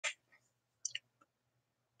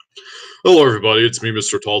Hello everybody, it's me,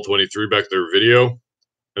 Mr. Tall23, back to their video.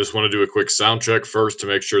 I just want to do a quick sound check first to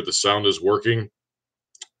make sure the sound is working.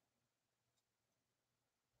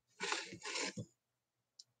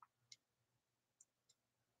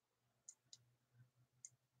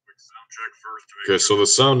 Okay, so the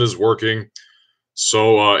sound is working.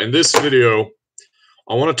 So in this video,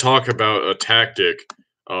 I want to talk about a tactic.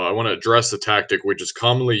 I want to address the tactic which is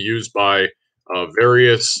commonly used by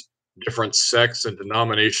various different sects and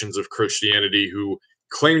denominations of Christianity who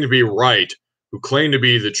claim to be right, who claim to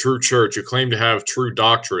be the true church, who claim to have true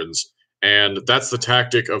doctrines. And that's the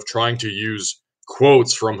tactic of trying to use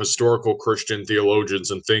quotes from historical Christian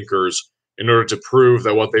theologians and thinkers in order to prove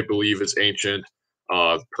that what they believe is ancient.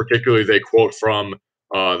 Particularly, they quote from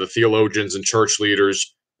the theologians and church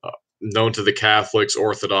leaders known to the Catholics,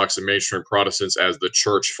 Orthodox, and mainstream Protestants as the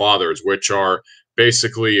Church Fathers, which are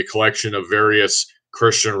basically a collection of various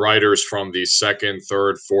Christian writers from the second,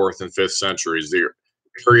 third, fourth, and fifth centuries, the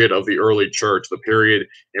period of the early church, the period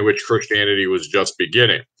in which Christianity was just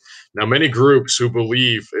beginning. Now, many groups who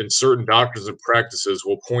believe in certain doctrines and practices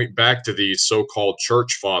will point back to these so called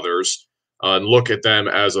church fathers and look at them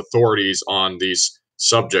as authorities on these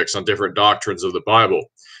subjects, on different doctrines of the Bible.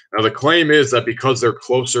 Now, the claim is that because they're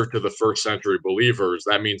closer to the first century believers,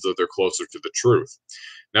 that means that they're closer to the truth.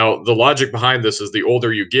 Now, the logic behind this is the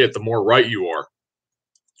older you get, the more right you are.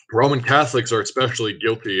 Roman Catholics are especially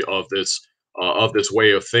guilty of this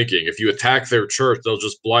way of thinking. If you attack their church, they'll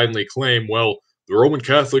just blindly claim, well, the Roman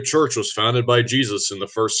Catholic Church was founded by Jesus in the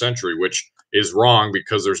first century, which is wrong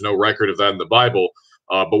because there's no record of that in the Bible.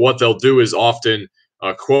 But what they'll do is often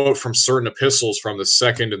quote from certain epistles from the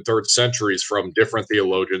second and third centuries from different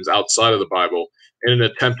theologians outside of the Bible in an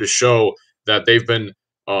attempt to show that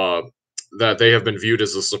uh, they have been viewed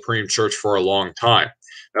as the supreme church for a long time.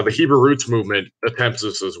 Now, the Hebrew Roots movement attempts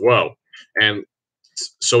this as well, and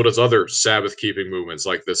so does other Sabbath keeping movements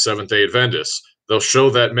like the Seventh day Adventists. They'll show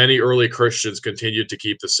that many early Christians continued to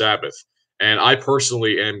keep the Sabbath. And I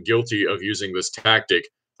personally am guilty of using this tactic.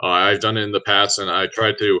 I've done it in the past, and I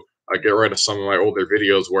tried to get rid of some of my older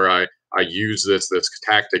videos where I use this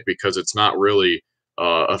tactic because it's not really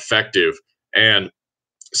effective. And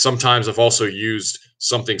sometimes I've also used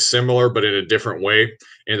something similar, but in a different way.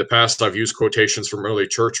 In the past, I've used quotations from early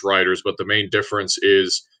church writers, but the main difference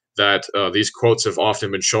is that these quotes have often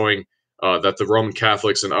been showing that the Roman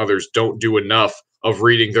Catholics and others don't do enough of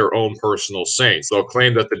reading their own personal saints. They'll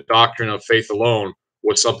claim that the doctrine of faith alone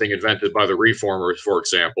was something invented by the Reformers, for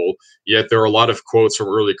example, yet there are a lot of quotes from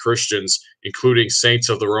early Christians, including saints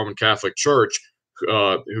of the Roman Catholic Church,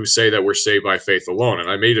 who say that we're saved by faith alone. And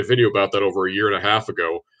I made a video about that over a year and a half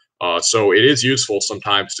ago. So it is useful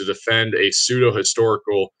sometimes to defend a pseudo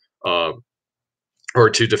historical or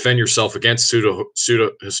to defend yourself against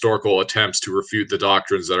pseudo historical attempts to refute the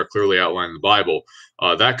doctrines that are clearly outlined in the Bible.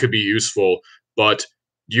 That could be useful, but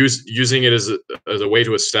using it as a way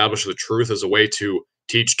to establish the truth, as a way to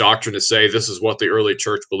teach doctrine, to say this is what the early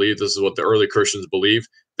church believed, this is what the early Christians believe,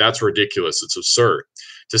 that's ridiculous. It's absurd.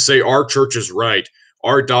 To say our church is right,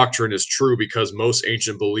 our doctrine is true because most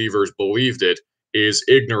ancient believers believed it, is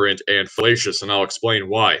ignorant and fallacious, and I'll explain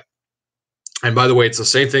why. And by the way, it's the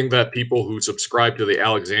same thing that people who subscribe to the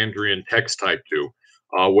Alexandrian text type do,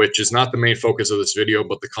 which is not the main focus of this video,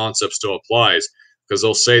 but the concept still applies, because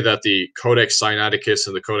they'll say that the Codex Sinaiticus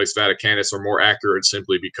and the Codex Vaticanus are more accurate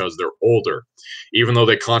simply because they're older. Even though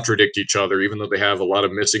they contradict each other, even though they have a lot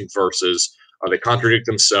of missing verses, they contradict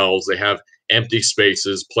themselves, they have empty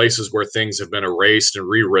spaces, places where things have been erased and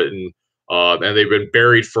rewritten, and they've been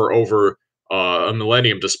buried for over a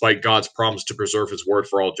millennium, despite God's promise to preserve his word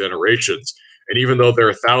for all generations. And even though there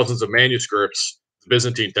are thousands of manuscripts, the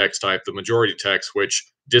Byzantine text type, the majority text, which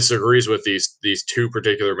disagrees with these two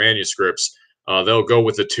particular manuscripts, they'll go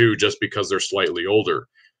with the two just because they're slightly older.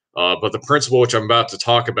 But the principle which I'm about to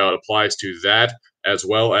talk about applies to that, as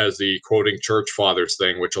well as the quoting church fathers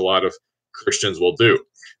thing, which a lot of Christians will do.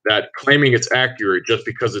 That claiming it's accurate just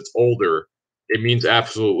because it's older, it means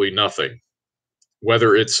absolutely nothing.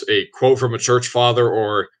 Whether it's a quote from a church father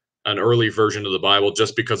or an early version of the Bible,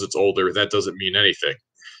 just because it's older, that doesn't mean anything.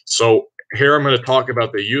 So here I'm going to talk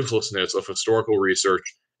about the uselessness of historical research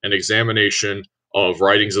and examination of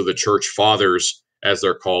writings of the church fathers, as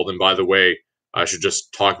they're called. And by the way, I should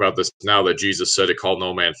just talk about this now that Jesus said to call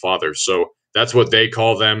no man father. So that's what they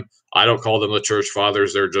call them. I don't call them the church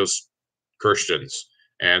fathers. They're just Christians.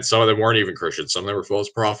 And some of them weren't even Christians. Some of them were false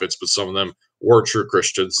prophets, but some of them were true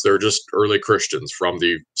Christians. They're just early Christians from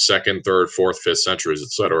the second, third, fourth, fifth centuries,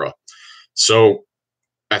 etc. So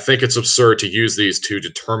I think it's absurd to use these to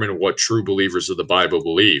determine what true believers of the Bible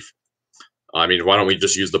believe. I mean, why don't we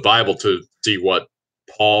just use the Bible to see what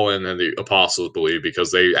Paul and then the apostles believe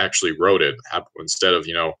because they actually wrote it. Instead of,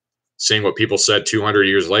 seeing what people said 200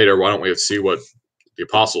 years later, why don't we see what the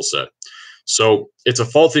apostles said? So it's a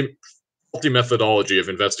faulty methodology of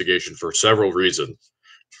investigation for several reasons.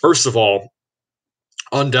 First of all,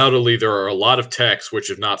 undoubtedly, there are a lot of texts which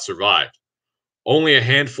have not survived. Only a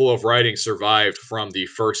handful of writings survived from the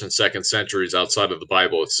first and second centuries outside of the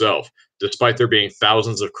Bible itself, despite there being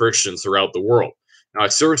thousands of Christians throughout the world. Now, I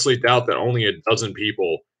seriously doubt that only a dozen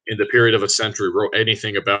people in the period of a century wrote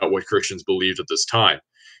anything about what Christians believed at this time.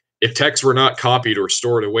 If texts were not copied or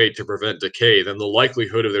stored away to prevent decay, then the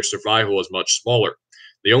likelihood of their survival is much smaller.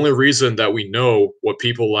 The only reason that we know what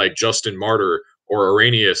people like Justin Martyr or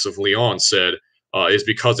Irenaeus of Lyon said is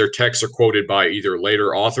because their texts are quoted by either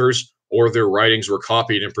later authors or their writings were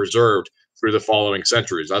copied and preserved through the following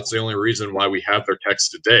centuries. That's the only reason why we have their texts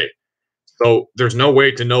today. So there's no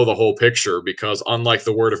way to know the whole picture because, unlike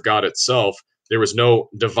the Word of God itself, there was no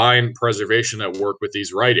divine preservation at work with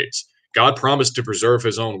these writings. God promised to preserve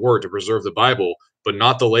his own word, to preserve the Bible, but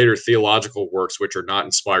not the later theological works which are not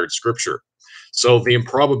inspired scripture. So the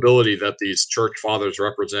improbability that these church fathers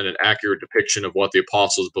represent an accurate depiction of what the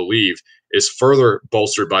apostles believed is further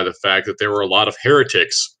bolstered by the fact that there were a lot of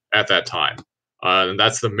heretics at that time. And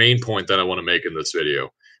that's the main point that I want to make in this video.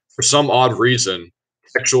 For some odd reason,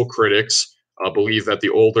 textual critics believe that the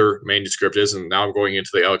older manuscript is, and now I'm going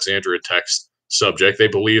into the Alexandria text subject, they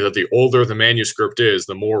believe that the older the manuscript is,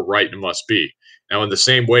 the more right it must be. Now, in the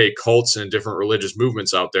same way, cults and different religious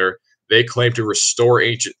movements out there, they claim to restore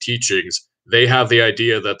ancient teachings. They have the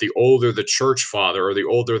idea that the older the church father or the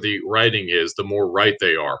older the writing is, the more right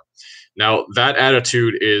they are. Now, that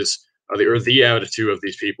attitude is, the attitude of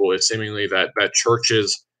these people is seemingly that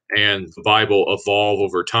churches and the Bible evolve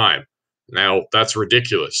over time. Now, that's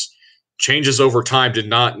ridiculous. Changes over time did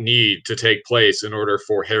not need to take place in order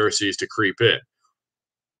for heresies to creep in.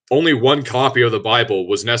 Only one copy of the Bible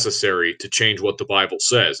was necessary to change what the Bible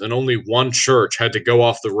says, and only one church had to go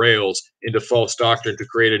off the rails into false doctrine to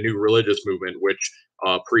create a new religious movement which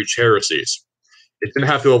preached heresies. It didn't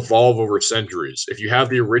have to evolve over centuries. If you have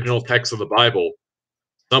the original text of the Bible,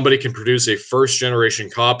 somebody can produce a first generation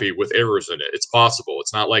copy with errors in it. It's possible.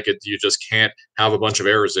 It's not like you just can't have a bunch of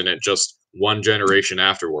errors in it just one generation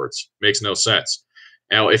afterwards. Makes no sense.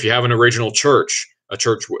 Now, if you have an original church, a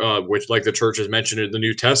church which, like the church is mentioned in the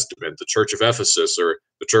New Testament, the church of Ephesus or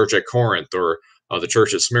the church at Corinth or the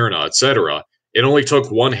church at Smyrna, etc., it only took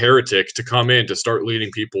one heretic to come in to start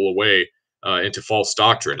leading people away into false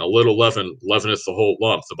doctrine. A little leaven leaveneth the whole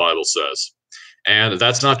lump, the Bible says. And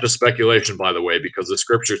that's not just speculation, by the way, because the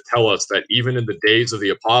scriptures tell us that even in the days of the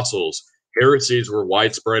apostles, heresies were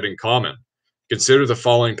widespread and common. Consider the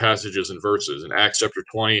following passages and verses. In Acts chapter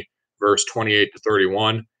 20, verse 28 to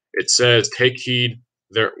 31, it says, take heed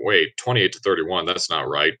there. Wait, 28 to 31, that's not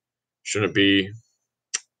right. Shouldn't it be?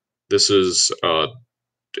 This is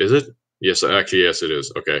it? Yes, actually, yes, it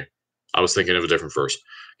is. Okay. I was thinking of a different verse.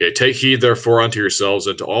 Okay, take heed therefore unto yourselves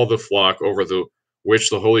and to all the flock over the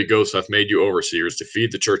which the Holy Ghost hath made you overseers, to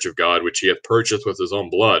feed the church of God, which he hath purchased with his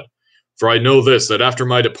own blood. For I know this, that after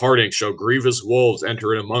my departing shall grievous wolves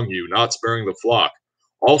enter in among you, not sparing the flock.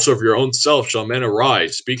 Also of your own self shall men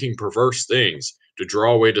arise, speaking perverse things, to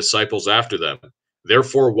draw away disciples after them.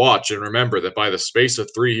 Therefore watch, and remember that by the space of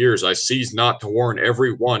 3 years I cease not to warn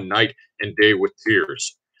every one night and day with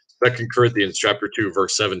tears. 2 Corinthians chapter 2,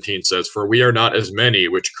 verse 17 says, for we are not as many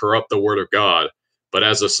which corrupt the word of God, but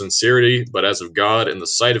as of sincerity, but as of God, in the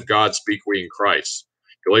sight of God speak we in Christ.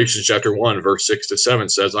 Galatians chapter 1, verse 6 to 7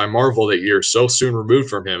 says, I marvel that ye are so soon removed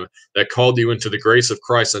from him that called you into the grace of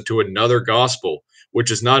Christ unto another gospel,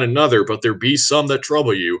 which is not another, but there be some that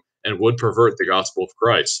trouble you, and would pervert the gospel of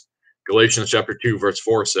Christ. Galatians chapter 2, verse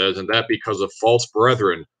 4 says, and that because of false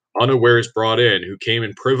brethren, unawares brought in, who came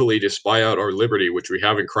in privily to spy out our liberty, which we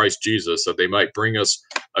have in Christ Jesus, that they might bring us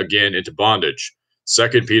again into bondage.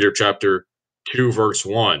 2 Peter chapter 2, verse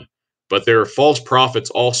 1. But there are false prophets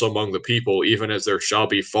also among the people, even as there shall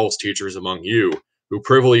be false teachers among you, who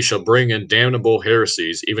privily shall bring in damnable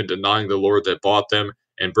heresies, even denying the Lord that bought them,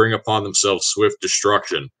 and bring upon themselves swift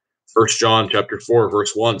destruction. 1 John chapter 4,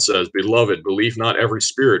 verse 1 says, beloved, believe not every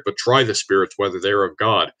spirit, but try the spirits whether they are of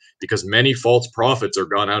God, because many false prophets are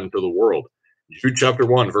gone out into the world. Jude chapter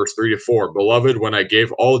 1, verse 3 to 4, beloved, when I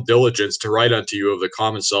gave all diligence to write unto you of the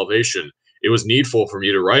common salvation, it was needful for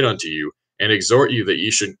me to write unto you, and exhort you that ye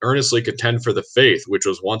should earnestly contend for the faith which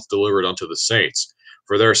was once delivered unto the saints.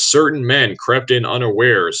 For there are certain men crept in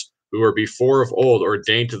unawares, who were before of old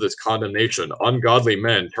ordained to this condemnation, ungodly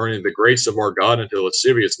men, turning the grace of our God into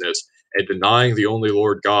lasciviousness, and denying the only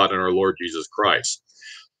Lord God and our Lord Jesus Christ.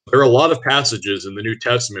 There are a lot of passages in the New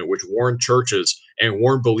Testament which warn churches and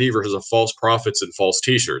warn believers of false prophets and false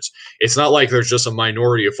teachers. It's not like there's just a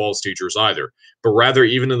minority of false teachers either, but rather,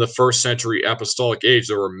 even in the first century apostolic age,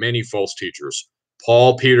 there were many false teachers.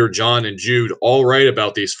 Paul, Peter, John, and Jude all write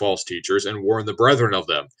about these false teachers and warn the brethren of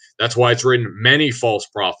them. That's why it's written, many false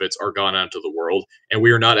prophets are gone out into the world, and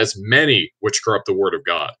we are not as many which corrupt the word of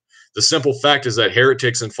God. The simple fact is that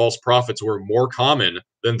heretics and false prophets were more common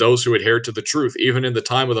than those who adhered to the truth, even in the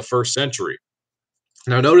time of the first century.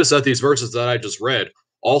 Now, notice that these verses that I just read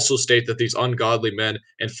also state that these ungodly men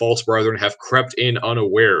and false brethren have crept in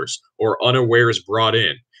unawares, or unawares brought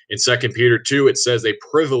in. In 2 Peter 2, it says they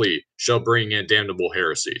privily shall bring in damnable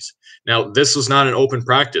heresies. Now, this was not an open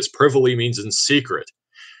practice. Privily means in secret.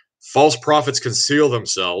 False prophets conceal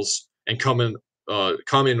themselves and come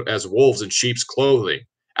in as wolves in sheep's clothing.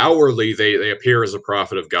 Outwardly, they appear as a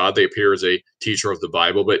prophet of God, they appear as a teacher of the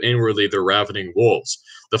Bible, but inwardly they're ravening wolves.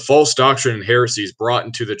 The false doctrine and heresies brought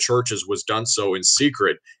into the churches was done so in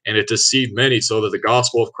secret, and it deceived many so that the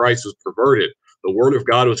gospel of Christ was perverted. The word of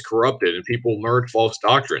God was corrupted, and people learned false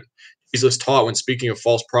doctrine. Jesus taught, when speaking of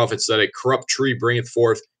false prophets, that a corrupt tree bringeth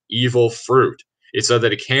forth evil fruit. It said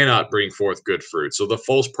that it cannot bring forth good fruit. So the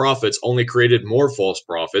false prophets only created more false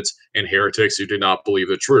prophets and heretics who did not believe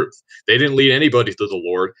the truth. They didn't lead anybody to the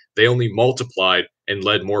Lord. They only multiplied and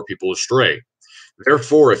led more people astray.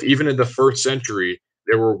 Therefore, if even in the first century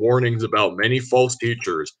there were warnings about many false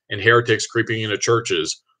teachers and heretics creeping into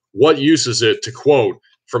churches, what use is it to quote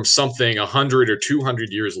from something 100 or 200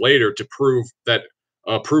 years later to prove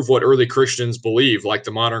what early Christians believe, like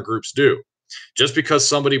the modern groups do? Just because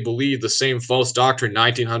somebody believed the same false doctrine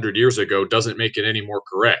 1900 years ago doesn't make it any more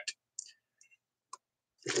correct.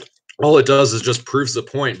 All it does is just proves the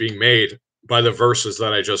point being made by the verses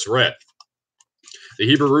that I just read. The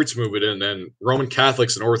Hebrew roots movement and Roman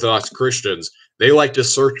Catholics and Orthodox Christians, they like to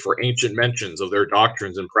search for ancient mentions of their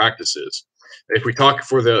doctrines and practices. If we talk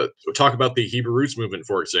about the Hebrew roots movement,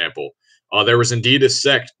 for example, there was indeed a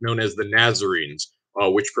sect known as the Nazarenes,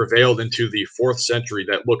 which prevailed into the 4th century,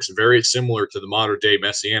 that looks very similar to the modern day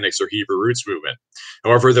Messianics or Hebrew roots movement.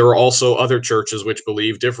 However, there were also other churches which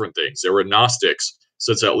believed different things. There were Gnostics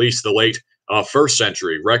since at least the late 1st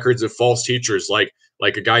century, records of false teachers like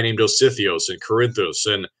a guy named Osithios and Corinthos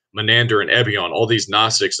and Menander and Ebion, all these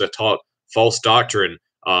Gnostics that taught false doctrine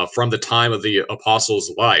from the time of the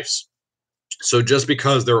apostles' lives. So just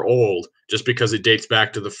because they're old, just because it dates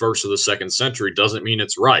back to the 1st or the 2nd century, doesn't mean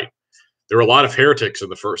it's right. There were a lot of heretics in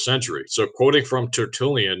the 1st century. So quoting from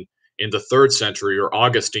Tertullian in the 3rd century or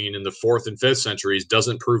Augustine in the 4th and 5th centuries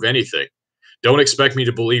doesn't prove anything. Don't expect me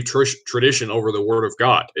to believe tradition over the word of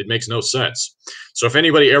God. It makes no sense. So if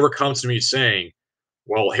anybody ever comes to me saying,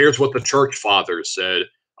 well, here's what the church fathers said,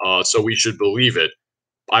 so we should believe it,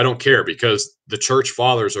 I don't care, because the church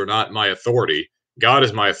fathers are not my authority. God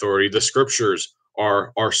is my authority. The scriptures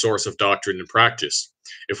are our source of doctrine and practice.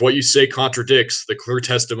 If what you say contradicts the clear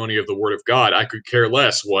testimony of the word of God, I could care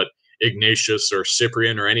less what Ignatius or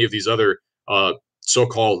Cyprian or any of these other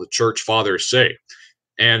so-called church fathers say.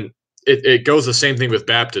 And it goes the same thing with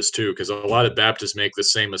Baptists too, because a lot of Baptists make the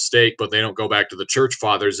same mistake, but they don't go back to the church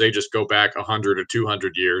fathers. They just go back 100 or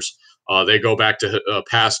 200 years. They go back to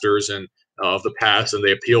pastors and of the past, and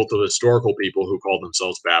they appeal to historical people who call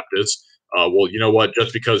themselves Baptists. Well, you know what?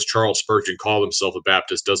 Just because Charles Spurgeon called himself a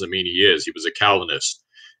Baptist doesn't mean he is. He was a Calvinist.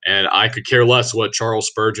 And I could care less what Charles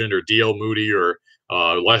Spurgeon or D.L. Moody or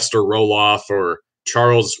Lester Roloff or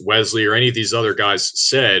Charles Wesley or any of these other guys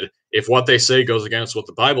said. If what they say goes against what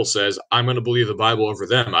the Bible says, I'm going to believe the Bible over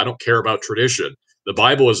them. I don't care about tradition. The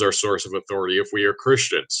Bible is our source of authority if we are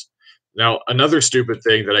Christians. Now, another stupid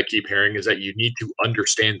thing that I keep hearing is that you need to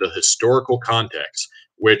understand the historical context,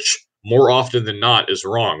 which more often than not is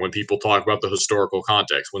wrong when people talk about the historical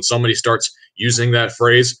context. When somebody starts using that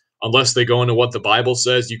phrase, unless they go into what the Bible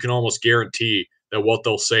says, you can almost guarantee that what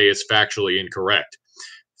they'll say is factually incorrect.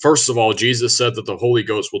 First of all, Jesus said that the Holy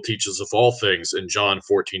Ghost will teach us of all things in John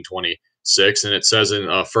 14:26, and it says in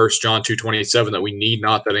 1 John 2:27 that we need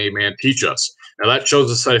not that any man teach us. Now that shows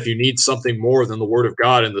us that if you need something more than the Word of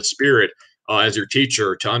God and the Spirit as your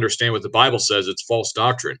teacher to understand what the Bible says, it's false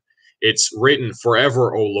doctrine. It's written,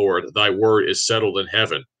 "Forever, O Lord, thy word is settled in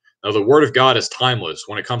heaven." Now the Word of God is timeless.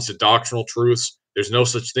 When it comes to doctrinal truths, there's no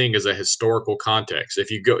such thing as a historical context. If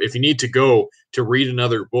you need to go to read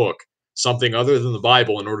another book, something other than the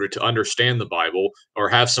Bible, in order to understand the Bible, or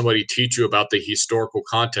have somebody teach you about the historical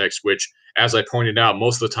context, which, as I pointed out,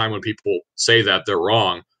 most of the time when people say that, they're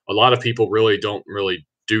wrong. A lot of people don't really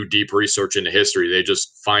do deep research into history. They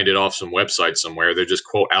just find it off some website somewhere. They just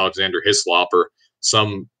quote Alexander Hislop or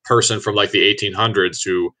some person from like the 1800s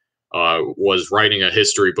who was writing a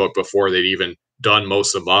history book before they'd even done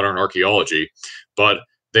most of modern archaeology. But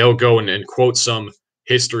they'll go and quote some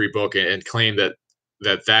history book and claim that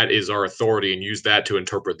is our authority and use that to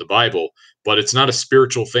interpret the Bible. But it's not a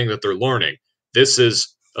spiritual thing that they're learning. This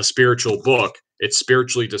is a spiritual book. It's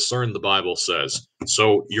spiritually discerned, the Bible says.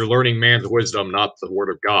 So you're learning man's wisdom, not the word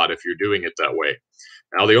of God, if you're doing it that way.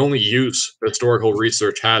 Now, the only use historical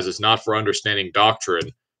research has is not for understanding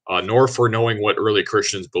doctrine, nor for knowing what early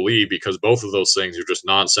Christians believe, because both of those things are just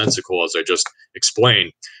nonsensical, as I just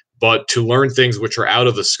explained, but to learn things which are out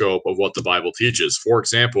of the scope of what the Bible teaches. For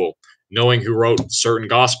example, knowing who wrote certain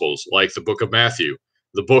Gospels, like the book of Matthew.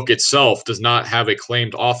 The book itself does not have a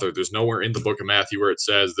claimed author. There's nowhere in the book of Matthew where it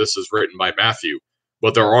says this is written by Matthew,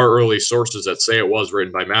 but there are early sources that say it was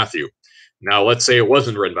written by Matthew. Now, let's say it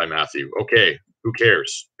wasn't written by Matthew. Okay, who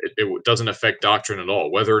cares? It doesn't affect doctrine at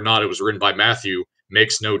all. Whether or not it was written by Matthew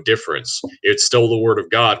makes no difference. It's still the word of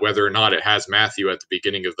God, whether or not it has Matthew at the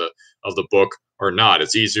beginning of the book or not.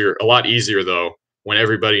 It's a lot easier though, when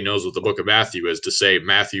everybody knows what the book of Matthew is, to say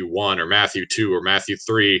Matthew 1 or Matthew 2 or Matthew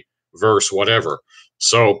 3 verse whatever.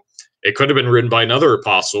 So it could have been written by another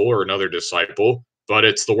apostle or another disciple, but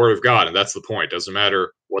it's the word of God, and that's the point. It doesn't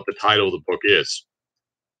matter what the title of the book is.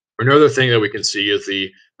 Another thing that we can see is the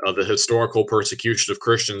historical persecution of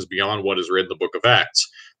Christians beyond what is written in the book of Acts.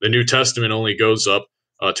 The New Testament only goes up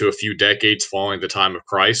to a few decades following the time of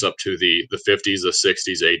Christ, up to the 50s, the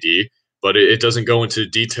 60s AD, but it doesn't go into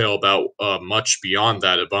detail about much beyond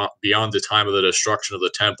that, beyond the time of the destruction of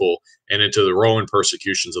the temple and into the Roman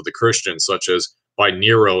persecutions of the Christians, such as by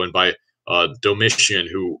Nero and by Domitian,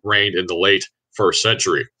 who reigned in the late first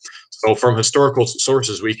century. So from historical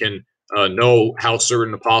sources, we can know how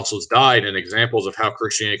certain apostles died and examples of how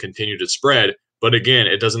Christianity continued to spread. But again,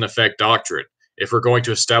 it doesn't affect doctrine. If we're going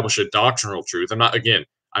to establish a doctrinal truth, I'm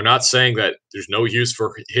not saying that there's no use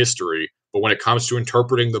for history, but when it comes to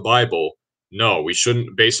interpreting the Bible, no, we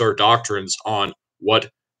shouldn't base our doctrines on what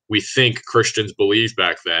we think Christians believed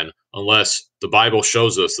back then, unless the Bible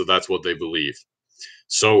shows us that that's what they believe.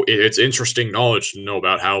 So it's interesting knowledge to know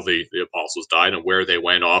about how the apostles died and where they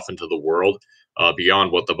went off into the world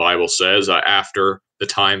beyond what the Bible says after the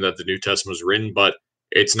time that the New Testament was written, but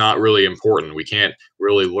it's not really important. We can't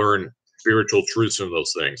really learn spiritual truths from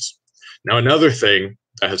those things. Now, another thing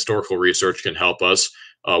that historical research can help us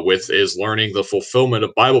with is learning the fulfillment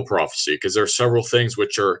of Bible prophecy, because there are several things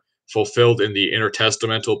which are fulfilled in the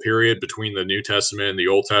intertestamental period between the New Testament and the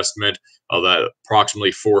Old Testament, that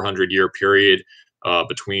approximately 400-year period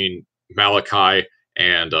between Malachi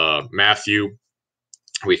and Matthew.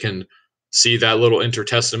 We can see that little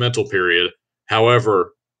intertestamental period.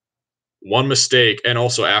 However, one mistake, and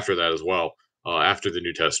also after that as well, after the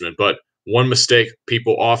New Testament, but one mistake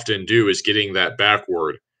people often do is getting that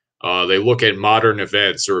backward. They look at modern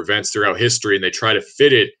events or events throughout history and they try to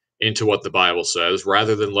fit it into what the Bible says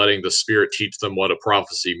rather than letting the Spirit teach them what a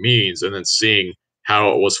prophecy means and then seeing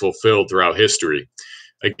how it was fulfilled throughout history.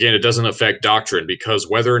 Again, it doesn't affect doctrine, because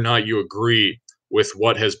whether or not you agree with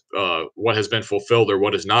what has been fulfilled or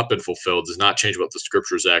what has not been fulfilled does not change what the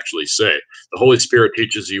scriptures actually say. The Holy Spirit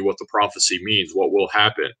teaches you what the prophecy means, what will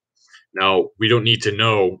happen. Now, we don't need to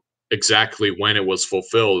know exactly when it was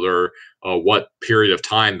fulfilled or what period of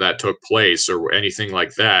time that took place or anything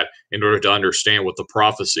like that in order to understand what the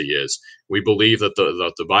prophecy is. We believe that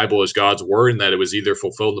the Bible is God's word and that it was either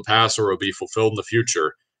fulfilled in the past or it will be fulfilled in the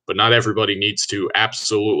future. But not everybody needs to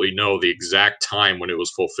absolutely know the exact time when it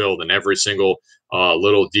was fulfilled and every single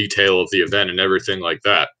little detail of the event and everything like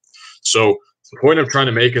that. So the point I'm trying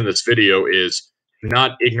to make in this video is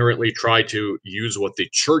not ignorantly try to use what the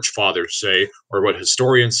church fathers say or what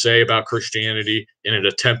historians say about Christianity in an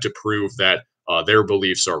attempt to prove that their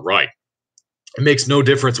beliefs are right. It makes no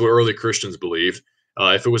difference what early Christians believed.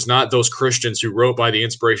 If it was not those Christians who wrote by the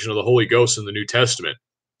inspiration of the Holy Ghost in the New Testament.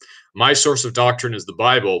 My source of doctrine is the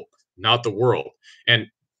Bible, not the world. And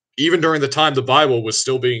even during the time the Bible was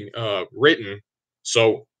still being written,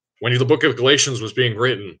 so when the book of Galatians was being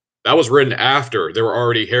written, that was written after there were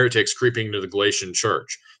already heretics creeping into the Galatian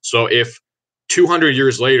church. So if 200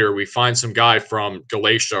 years later we find some guy from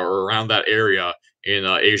Galatia or around that area in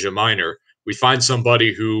Asia Minor, we find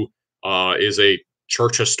somebody who is a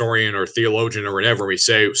church historian or theologian or whatever, and we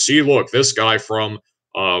say, see, look, this guy from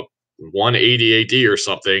 180 AD or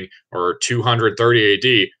something, or 230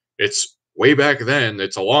 AD, it's way back then.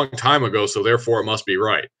 It's a long time ago, so therefore it must be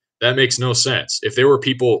right. That makes no sense. If there were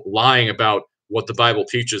people lying about what the Bible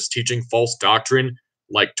teaches, teaching false doctrine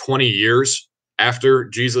like 20 years after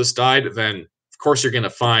Jesus died, then of course you're going to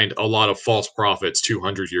find a lot of false prophets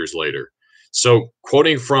 200 years later. So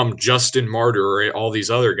quoting from Justin Martyr or all these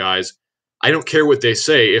other guys, I don't care what they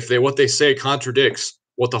say. If what they say contradicts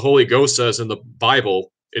what the Holy Ghost says in the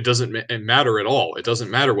Bible, it doesn't matter at all. It doesn't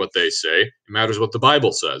matter what they say. It matters what the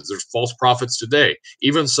Bible says. There's false prophets today.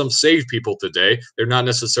 Even some saved people today, they're not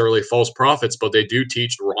necessarily false prophets, but they do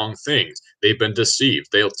teach wrong things. They've been deceived.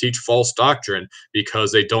 They'll teach false doctrine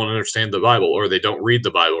because they don't understand the Bible, or they don't read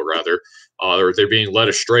the Bible, rather, or they're being led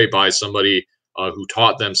astray by somebody who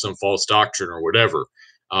taught them some false doctrine or whatever.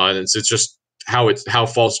 And it's just how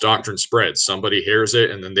false doctrine spreads. Somebody hears it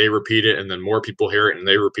and then they repeat it, and then more people hear it and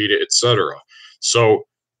they repeat it, etc. So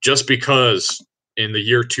just because in the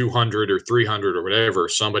year 200 or 300 or whatever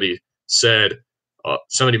somebody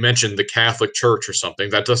mentioned the Catholic Church or something,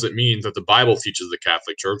 that doesn't mean that the Bible teaches the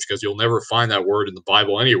Catholic Church, because you'll never find that word in the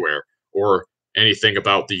Bible anywhere, or anything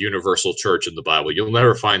about the universal church in the Bible. You'll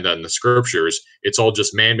never find that in the scriptures. It's all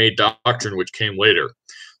just man-made doctrine which came later.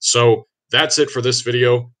 So that's it for this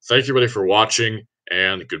video. Thank you, everybody, for watching,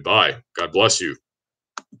 and goodbye. God bless you.